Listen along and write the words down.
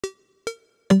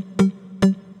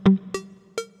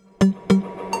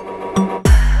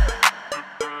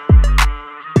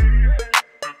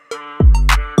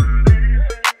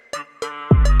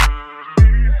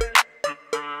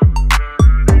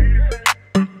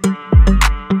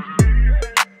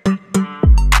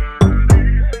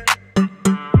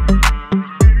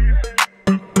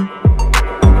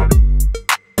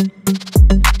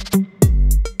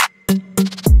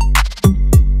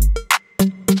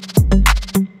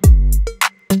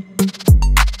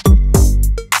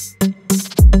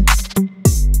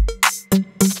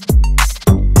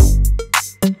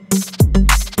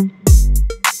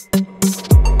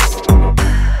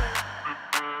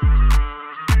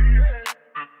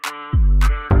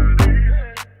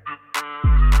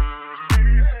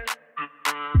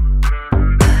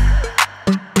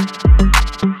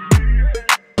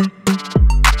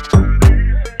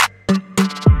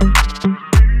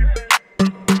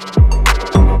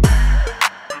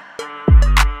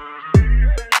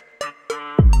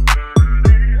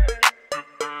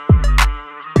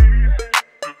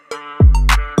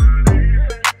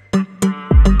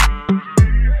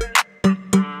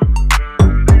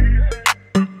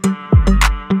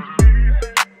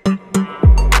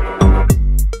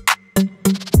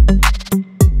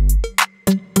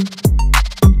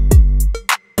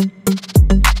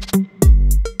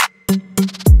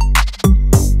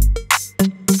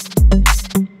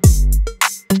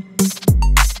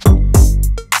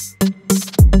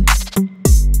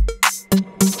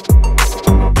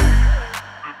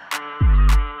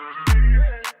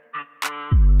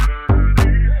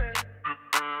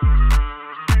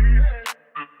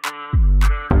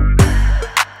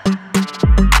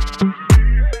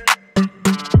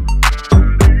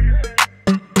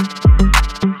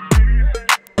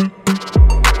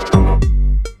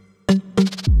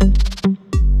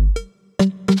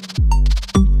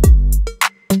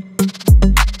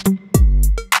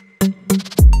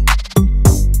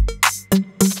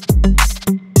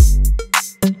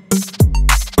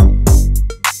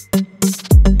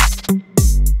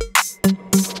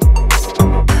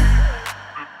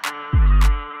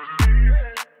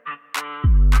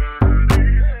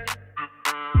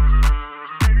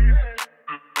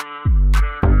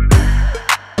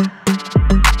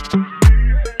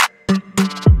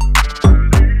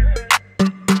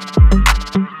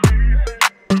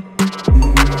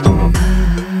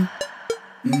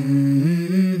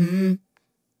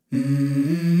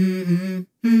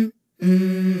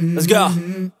Let's go.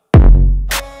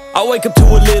 I wake up to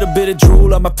a little bit of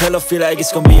drool on my pillow, feel like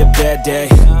it's gonna be a bad day.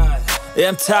 Yeah,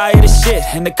 I'm tired of shit,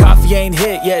 and the coffee ain't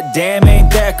hit yet, damn,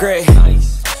 ain't that great.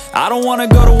 I don't wanna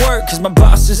go to work, cause my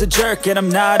boss is a jerk, and I'm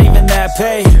not even that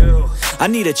paid. I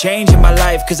need a change in my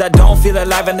life, cause I don't feel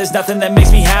alive, and there's nothing that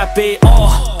makes me happy.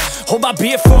 Hold my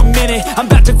beer for a minute, I'm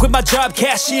about to quit my job,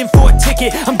 cash in for a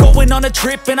ticket. I'm going on a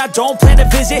trip and I don't plan to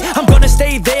visit. I'm gonna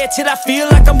stay there till I feel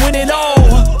like I'm winning,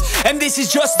 and this is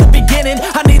just the beginning.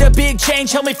 I need a big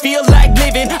change, help me feel like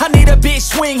living. I need a big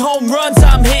swing, home runs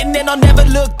I'm hitting, and I'll never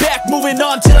look back, moving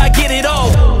on till I get it all.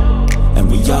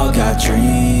 And we all got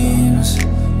dreams,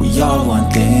 we all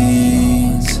want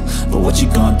things, but what you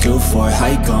gonna do for it? How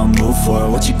you gonna move for it?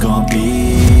 What you gonna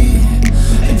be?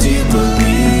 And do you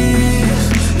believe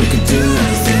you can do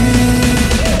anything?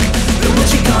 But what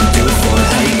you gonna do for it?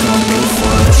 How you gonna move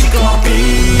for it? What you gonna be?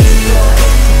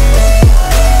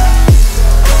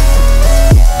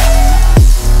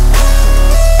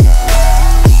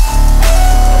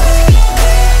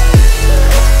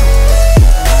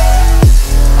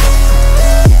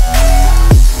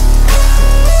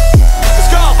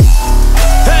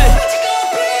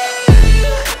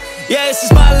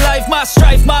 My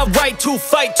strife, my right to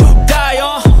fight, to die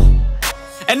on.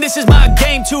 And this is my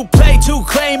game to play, to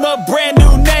claim a brand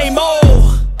new name,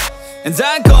 And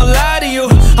I ain't gonna lie to you,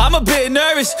 I'm a bit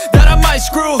nervous that I might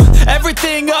screw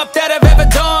everything up that I've ever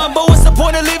done. But what's the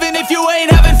point of living if you ain't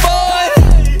having fun?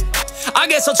 I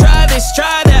guess I'll try this,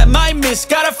 try that, might miss,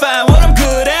 gotta find what I'm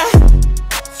good at.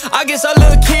 I guess I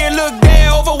look here, look there,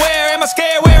 over where am I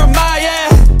scared, where am I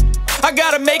at? I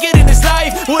gotta make it in this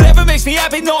life, whatever makes me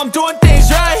happy, know I'm doing things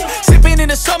right. Sipping in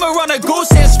the summer on a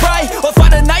goose and Sprite, or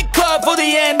find a nightclub for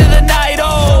the end of the night,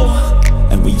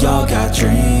 And we all got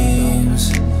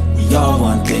dreams, we all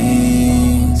want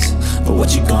things, but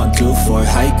what you gonna do for it?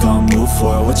 How you gonna move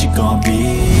for it? What you gonna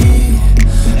be?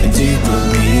 And do you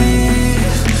believe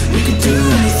you can do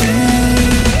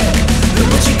anything? But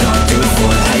what you gonna do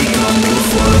for it? How you gonna move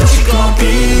for it? What you gonna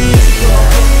be?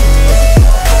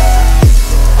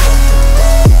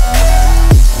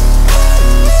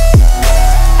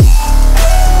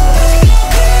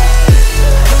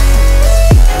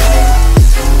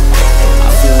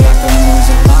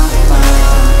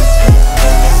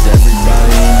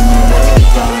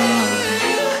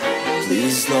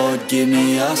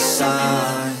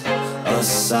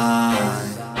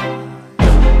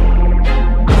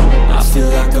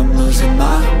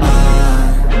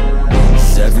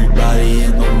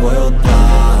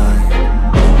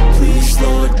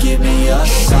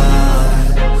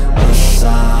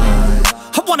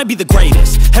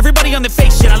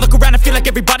 like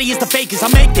everybody is the fakest.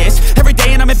 I make this every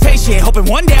day and I'm impatient, hoping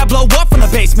one day I blow up from the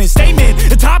basement. Statement,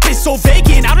 the top is so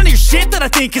vacant, I don't hear shit that I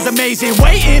think is amazing.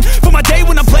 Waiting for my day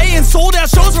when I'm playing sold out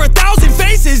shows for 1,000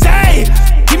 faces. Hey,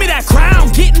 give me that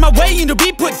crown, get in my way and to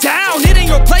be put down. It ain't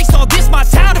your place, all this my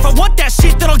town. If I want that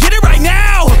shit, then I'll get it right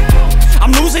now.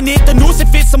 I'm losing it, the noose it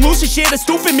fits, some losing shit, a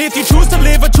stupid myth. You choose to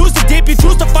live or choose to dip, you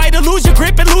choose to fight or lose your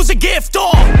grip and lose a gift.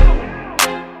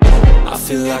 I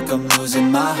feel like I'm losing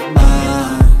my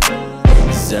mind.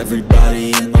 Is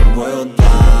everybody in the world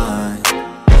blind?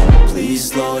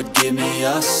 Please, Lord, give me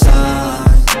a sign,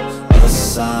 a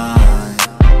sign.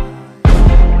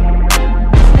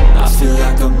 I feel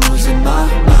like I'm losing my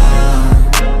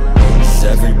mind. Is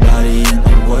everybody in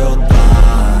the world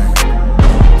blind?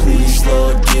 Please,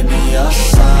 Lord, give me a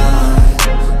sign,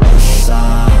 a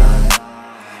sign.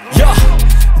 Yeah.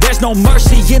 There's no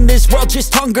mercy in this world,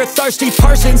 just hunger-thirsty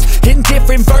persons in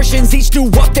different versions, each new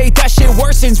update, that shit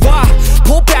worsens. Why?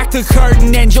 Pull back the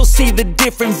curtain and you'll see the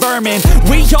different vermin.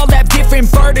 We all have different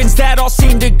burdens that all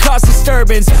seem to cause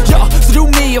disturbance. Yo, so do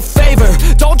me a favor,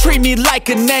 don't treat me like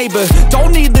a neighbor.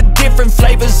 Don't need the different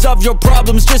flavors of your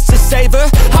problems just to savor.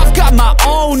 I've got my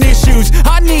own issues,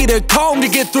 I need a comb to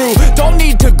get through. Don't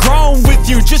need to groan with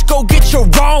you, just go get your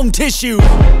own tissue.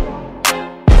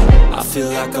 I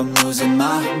feel like I'm losing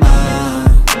my mind.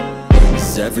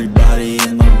 Is everybody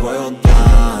in the world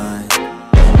blind?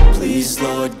 Please,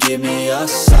 Lord, give me a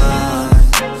sign,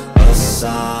 a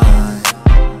sign.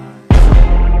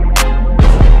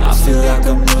 I feel like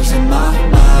I'm losing my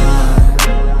mind.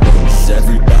 Is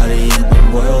everybody in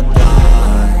the world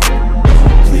blind?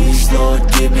 Please, Lord,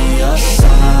 give me a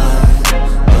sign,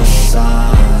 a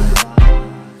sign.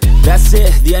 That's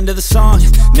it, the end of the song.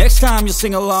 Next time you'll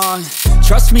sing along.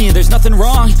 Trust me, there's nothing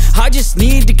wrong, I just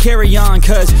need to carry on.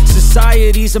 Cause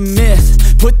society's a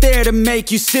myth, put there to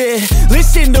make you sit.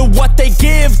 Listen to what they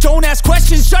give, don't ask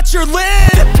questions, shut your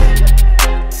lid.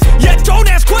 Yeah, don't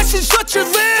ask questions, shut your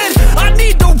lid. I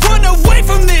need to run away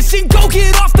from this and go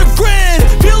get off the grid.